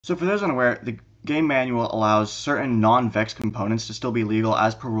So for those unaware, the game manual allows certain non-VEX components to still be legal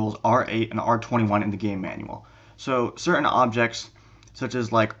as per rules R8 and R21 in the game manual. So certain objects, such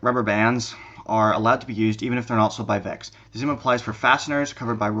as like rubber bands, are allowed to be used even if they're not sold by VEX. The same applies for fasteners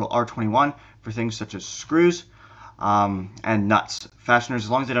covered by rule R21 for things such as screws and nuts. Fasteners, as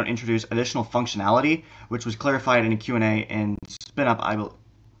long as they don't introduce additional functionality, which was clarified in a Q&A in SpinUp,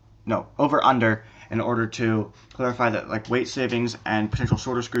 over under, in order to clarify that like weight savings and potential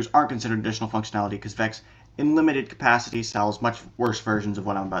shorter screws aren't considered additional functionality because VEX in limited capacity sells much worse versions of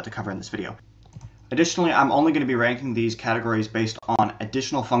what I'm about to cover in this video. Additionally, I'm only going to be ranking these categories based on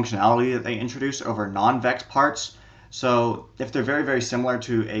additional functionality that they introduce over non-VEX parts. So if they're very, very similar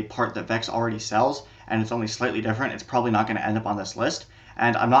to a part that VEX already sells and it's only slightly different, it's probably not going to end up on this list.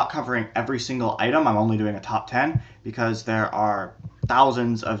 And I'm not covering every single item, I'm only doing a top 10 because there are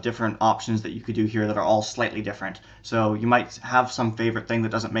thousands of different options that you could do here that are all slightly different. So you might have some favorite thing that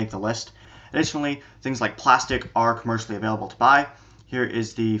doesn't make the list. Additionally, things like plastic are commercially available to buy. Here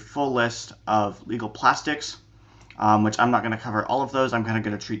is the full list of legal plastics, which I'm not going to cover all of those. I'm kind of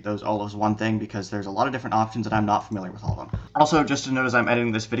going to treat those all as one thing because there's a lot of different options and I'm not familiar with all of them. Also, just to note as I'm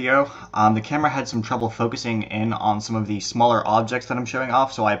editing this video, the camera had some trouble focusing in on some of the smaller objects that I'm showing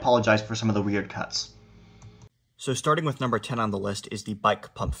off, so I apologize for some of the weird cuts. So starting with number 10 on the list is the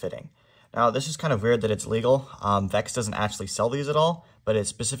bike pump fitting. Now this is kind of weird that it's legal. VEX doesn't actually sell these at all, but it's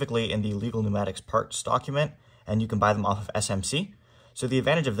specifically in the legal pneumatics parts document and you can buy them off of SMC. So the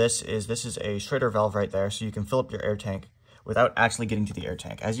advantage of this is a Schrader valve right there, so you can fill up your air tank without actually getting to the air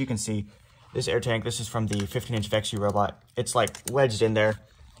tank. As you can see, this air tank, this is from the 15-inch VEXU robot. It's like wedged in there.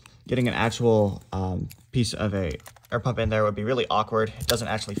 Getting an actual piece of a air pump in there would be really awkward. It doesn't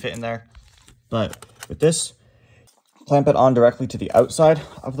actually fit in there. But with this, clamp it on directly to the outside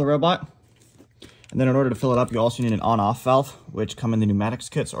of the robot. And then in order to fill it up, you also need an on-off valve, which come in the pneumatics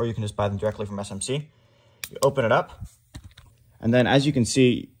kits, or you can just buy them directly from SMC. You open it up, and then as you can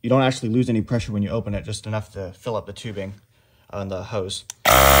see, you don't actually lose any pressure when you open it, just enough to fill up the tubing on the hose.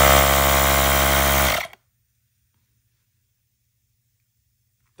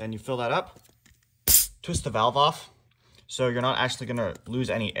 Then you fill that up, twist the valve off, so you're not actually going to lose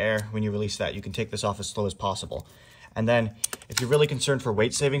any air when you release that. You can take this off as slow as possible. And then if you're really concerned for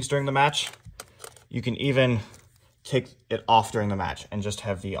weight savings during the match, you can even take it off during the match and just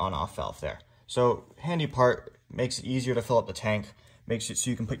have the on-off valve there. So handy part, makes it easier to fill up the tank, makes it so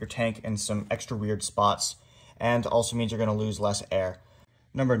you can put your tank in some extra weird spots, and also means you're going to lose less air.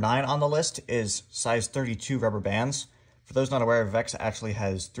 Number 9 on the list is size 32 rubber bands. For those not aware, VEX actually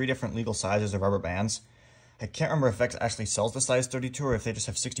has 3 different legal sizes of rubber bands. I can't remember if VEX actually sells the size 32 or if they just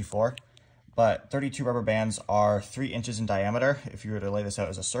have 64. But 32 rubber bands are 3 inches in diameter if you were to lay this out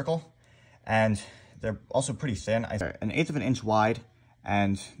as a circle. And they're also pretty thin, an 1/8 of an inch wide,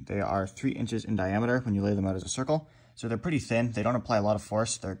 and they are 3 inches in diameter when you lay them out as a circle. So they're pretty thin, they don't apply a lot of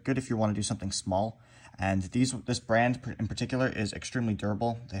force, they're good if you want to do something small. And this brand in particular is extremely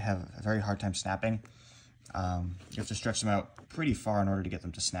durable. They have a very hard time snapping. You have to stretch them out pretty far in order to get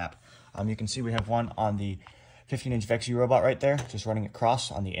them to snap. You can see we have one on the 15-inch VEXU robot right there, just running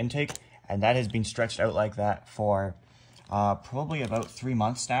across on the intake. And that has been stretched out like that for probably about 3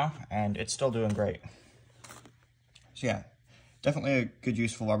 months now, and it's still doing great. So yeah, definitely a good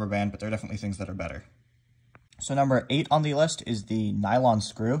useful rubber band, but there are definitely things that are better. So number 8 on the list is the nylon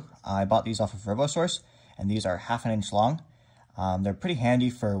screw. I bought these off of RoboSource, and these are 1/2 inch long. They're pretty handy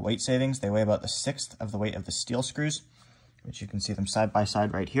for weight savings. They weigh about the 1/6 of the weight of the steel screws, which you can see them side by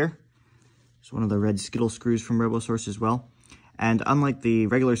side right here. It's one of the red Skittle screws from RoboSource as well. And unlike the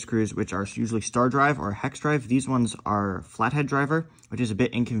regular screws, which are usually star drive or hex drive, these ones are flathead driver, which is a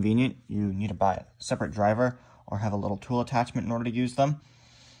bit inconvenient. You need to buy a separate driver or have a little tool attachment in order to use them.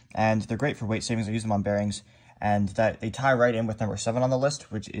 And they're great for weight savings. I use them on bearings, and that they tie right in with number 7 on the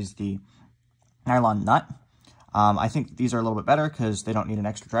list, which is the nylon nut. I think these are a little bit better because they don't need an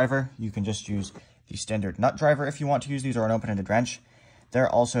extra driver. You can just use the standard nut driver if you want to use these, or an open-ended wrench. They're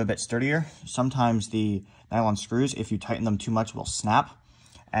also a bit sturdier. Sometimes the nylon screws, if you tighten them too much, will snap.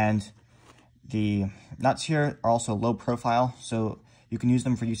 And the nuts here are also low profile, so you can use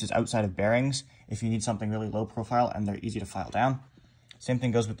them for uses outside of bearings if you need something really low profile and they're easy to file down. Same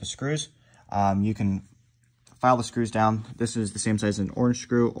thing goes with the screws. You can file the screws down. This is the same size as an orange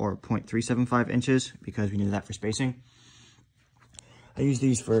screw, or 0.375 inches, because we need that for spacing. I use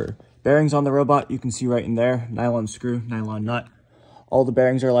these for bearings on the robot. You can see right in there, nylon screw, nylon nut. All the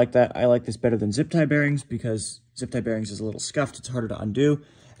bearings are like that. I like this better than zip tie bearings because zip tie bearings is a little scuffed. It's harder to undo.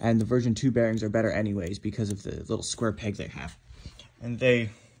 And the version 2 bearings are better anyways because of the little square peg they have. And they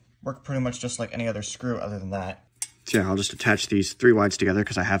work pretty much just like any other screw other than that. So yeah, I'll just attach these 3 wides together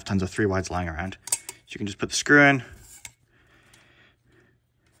because I have tons of 3 wides lying around. So you can just put the screw in,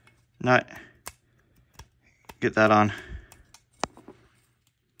 nut, get that on,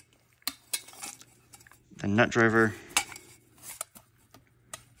 then nut driver,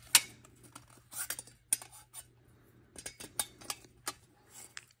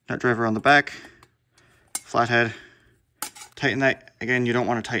 nut driver on the back, flathead, tighten that. Again, you don't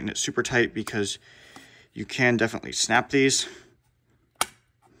want to tighten it super tight because you can definitely snap these.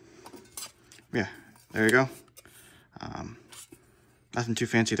 Yeah, there you go. Nothing too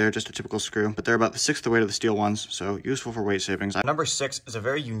fancy there, just a typical screw, but they're about the 1/6 the weight of the steel ones, so useful for weight savings. Number 6 is a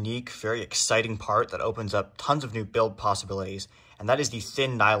very unique, very exciting part that opens up tons of new build possibilities, and that is the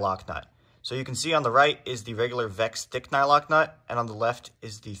thin nylock nut. So you can see on the right is the regular Vex thick nylock nut, and on the left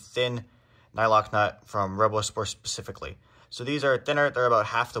is the thin nylock nut from RoboSport specifically. So these are thinner, they're about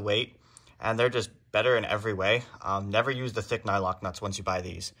half the weight, and they're just better in every way. Never use the thick nylock nuts once you buy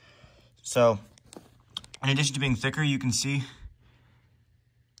these. So in addition to being thicker, you can see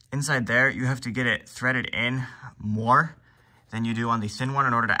inside there, you have to get it threaded in more than you do on the thin one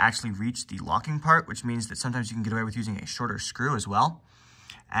in order to actually reach the locking part, which means that sometimes you can get away with using a shorter screw as well.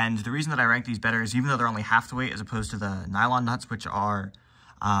 And the reason that I rank these better is even though they're only half the weight as opposed to the nylon nuts, which are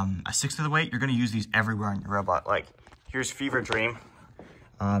a 1/6 of the weight, you're going to use these everywhere on your robot. Like, here's Fever Dream.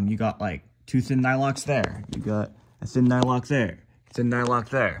 You got like 2 thin nylocks there. You got a thin nylock there. Thin nylock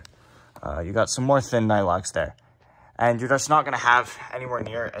there. You got some more thin nylocks there. And you're just not going to have anywhere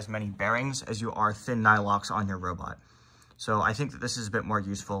near as many bearings as you are thin nylocks on your robot. So I think that this is a bit more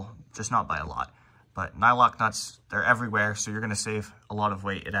useful, just not by a lot. But nylock nuts, they're everywhere, so you're going to save a lot of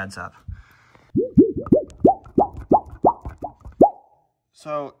weight. It adds up.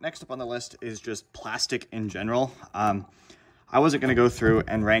 So next up on the list is just plastic in general. I wasn't going to go through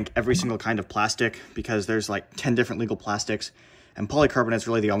and rank every single kind of plastic because there's like 10 different legal plastics, and polycarbonate is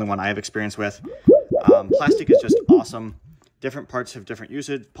really the only one I have experience with. Plastic is just awesome. Different parts have different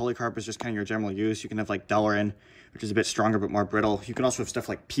usage. Polycarb is just kind of your general use. You can have like Delrin, which is a bit stronger but more brittle. You can also have stuff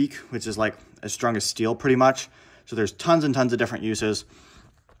like PEEK, which is like as strong as steel pretty much. So there's tons and tons of different uses.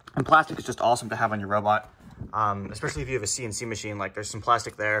 And plastic is just awesome to have on your robot, especially if you have a CNC machine. Like there's some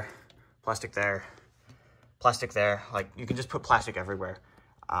plastic there, plastic there, plastic there. Like you can just put plastic everywhere.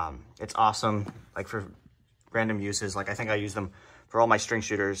 It's awesome, like for random uses. Like I think I use them for all my string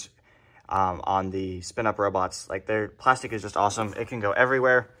shooters on the spin-up robots. Like their plastic is just awesome. It can go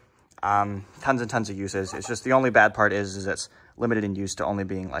everywhere. Tons and tons of uses. It's just the only bad part is it's limited in use to only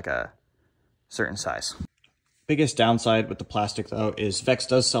being like a certain size. Biggest downside with the plastic though is Vex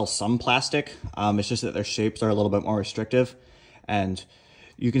does sell some plastic. It's just that their shapes are a little bit more restrictive, and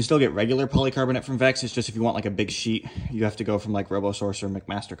you can still get regular polycarbonate from Vex. It's just if you want like a big sheet, you have to go from like RoboSource or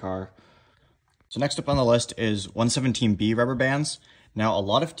McMaster-Carr. So next up on the list is 117B rubber bands. Now, a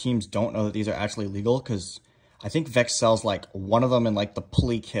lot of teams don't know that these are actually legal because I think Vex sells like one of them in like the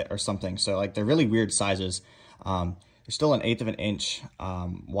pulley kit or something. So like they're really weird sizes. They're still 1/8 of an inch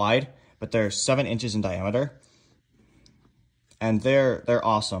wide, but they're 7 inches in diameter. And they're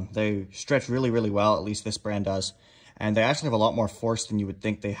awesome. They stretch really, really well, at least this brand does. And they actually have a lot more force than you would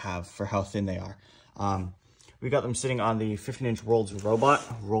think they have for how thin they are. We got them sitting on the 15-inch World's Robot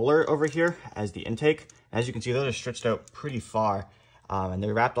roller over here as the intake. As you can see, those are stretched out pretty far. And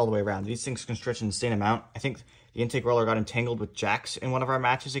they're wrapped all the way around. These things can stretch an insane amount. I think the intake roller got entangled with jacks in one of our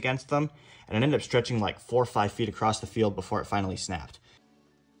matches against them, and it ended up stretching like 4 or 5 feet across the field before it finally snapped.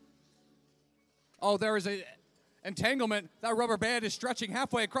 Oh, there is a entanglement. That rubber band is stretching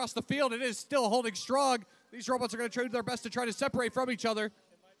halfway across the field. It is still holding strong. These robots are going to try their best to try to separate from each other.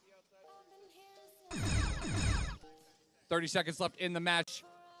 30 seconds left in the match.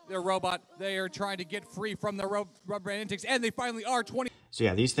 Their robot, they are trying to get free from their rubber band intakes, and they finally are. 20. So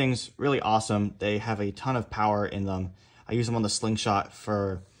yeah, these things really awesome. They have a ton of power in them. I use them on the Slingshot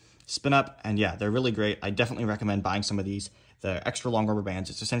for spin up, and yeah, they're really great. I definitely recommend buying some of these. The extra long rubber bands,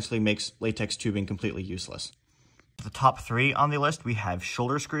 it essentially makes latex tubing completely useless. The top 3 on the list, we have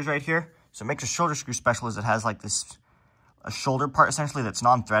shoulder screws right here. So it makes a shoulder screw special is it has like this a shoulder part essentially that's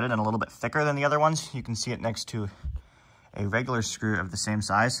non-threaded and a little bit thicker than the other ones. You can see it next to a regular screw of the same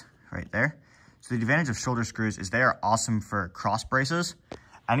size right there. So the advantage of shoulder screws is they are awesome for cross braces.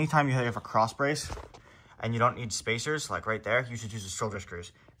 Anytime you have a cross brace and you don't need spacers, like right there, you should use the shoulder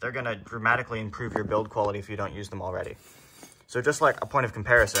screws. They're gonna dramatically improve your build quality if you don't use them already. So just like a point of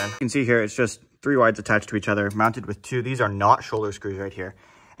comparison, you can see here, it's just 3 wides attached to each other, mounted with 2. These are not shoulder screws right here.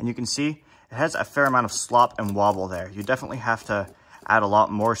 And you can see it has a fair amount of slop and wobble there. You definitely have to add a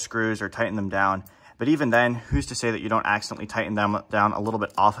lot more screws or tighten them down. But even then, who's to say that you don't accidentally tighten them down a little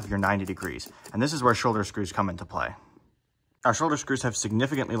bit off of your 90 degrees? And this is where shoulder screws come into play. Our shoulder screws have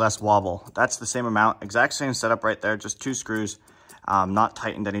significantly less wobble. That's the same amount, exact same setup right there, just 2 screws, not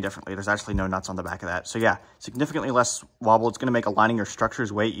tightened any differently. There's actually no nuts on the back of that. So yeah, significantly less wobble. It's gonna make aligning your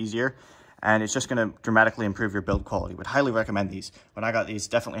structures way easier, and it's just gonna dramatically improve your build quality. Would highly recommend these. When I got these,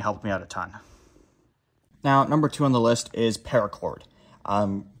 definitely helped me out a ton. Now, number 2 on the list is paracord.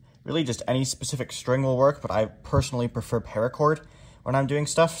 Really just any specific string will work, but I personally prefer paracord when I'm doing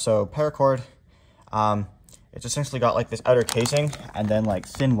stuff. So paracord, it's essentially got like this outer casing and then like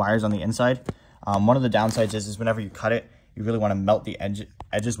thin wires on the inside. One of the downsides is whenever you cut it, you really want to melt the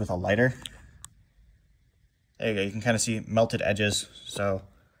edges with a lighter. There you go, you can kind of see melted edges. So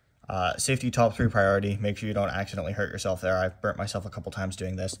safety top 3 priority, make sure you don't accidentally hurt yourself there. I've burnt myself a couple times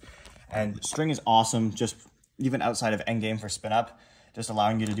doing this. And string is awesome, just even outside of endgame for spin up, just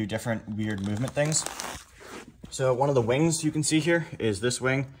allowing you to do different weird movement things. So one of the wings you can see here is this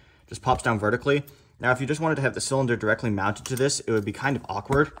wing, just pops down vertically. Now, if you just wanted to have the cylinder directly mounted to this, it would be kind of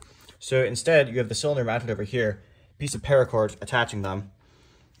awkward. So instead, you have the cylinder mounted over here, piece of paracord attaching them,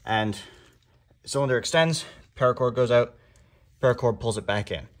 and cylinder extends, paracord goes out, paracord pulls it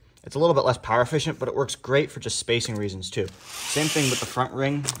back in. It's a little bit less power efficient, but it works great for just spacing reasons too. Same thing with the front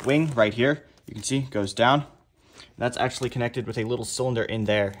wing right here. You can see goes down. That's actually connected with a little cylinder in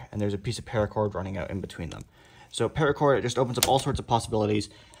there, and there's a piece of paracord running out in between them. So paracord, it just opens up all sorts of possibilities.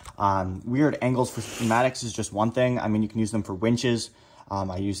 Weird angles for pneumatics is just one thing. I mean, you can use them for winches.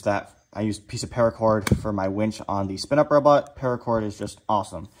 I used a piece of paracord for my winch on the spin-up robot. Paracord is just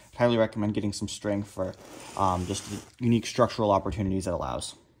awesome. Highly recommend getting some string for just the unique structural opportunities it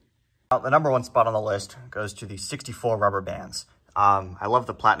allows. The number 1 spot on the list goes to the 64 rubber bands. I love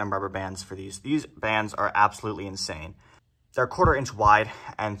the platinum rubber bands for these. These bands are absolutely insane. They're 1/4 inch wide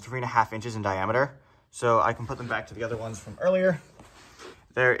and 3.5 inches in diameter. So I can put them back to the other ones from earlier.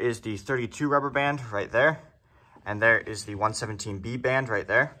 There is the 32 rubber band right there. And there is the 117B band right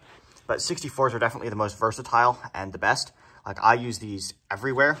there. But 64s are definitely the most versatile and the best. Like, I use these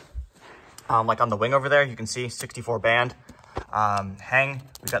everywhere. Like on the wing over there, you can see 64 band.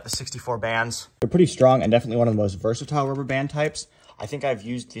 We've got the 64 bands. They're pretty strong and definitely one of the most versatile rubber band types. I think I've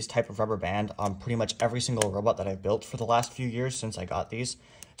used this type of rubber band on pretty much every single robot that I've built for the last few years since I got these.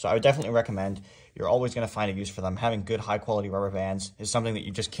 So I would definitely recommend. You're always going to find a use for them. Having good high quality rubber bands is something that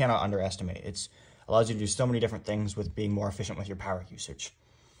you just cannot underestimate. It allows you to do so many different things with being more efficient with your power usage.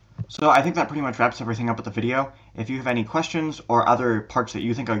 So I think that pretty much wraps everything up with the video. If you have any questions or other parts that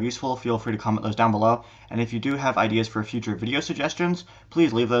you think are useful, feel free to comment those down below. And if you do have ideas for future video suggestions,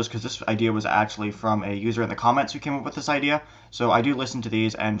 please leave those, because this idea was actually from a user in the comments who came up with this idea. So I do listen to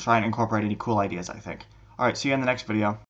these and try and incorporate any cool ideas, I think. Alright, see you in the next video.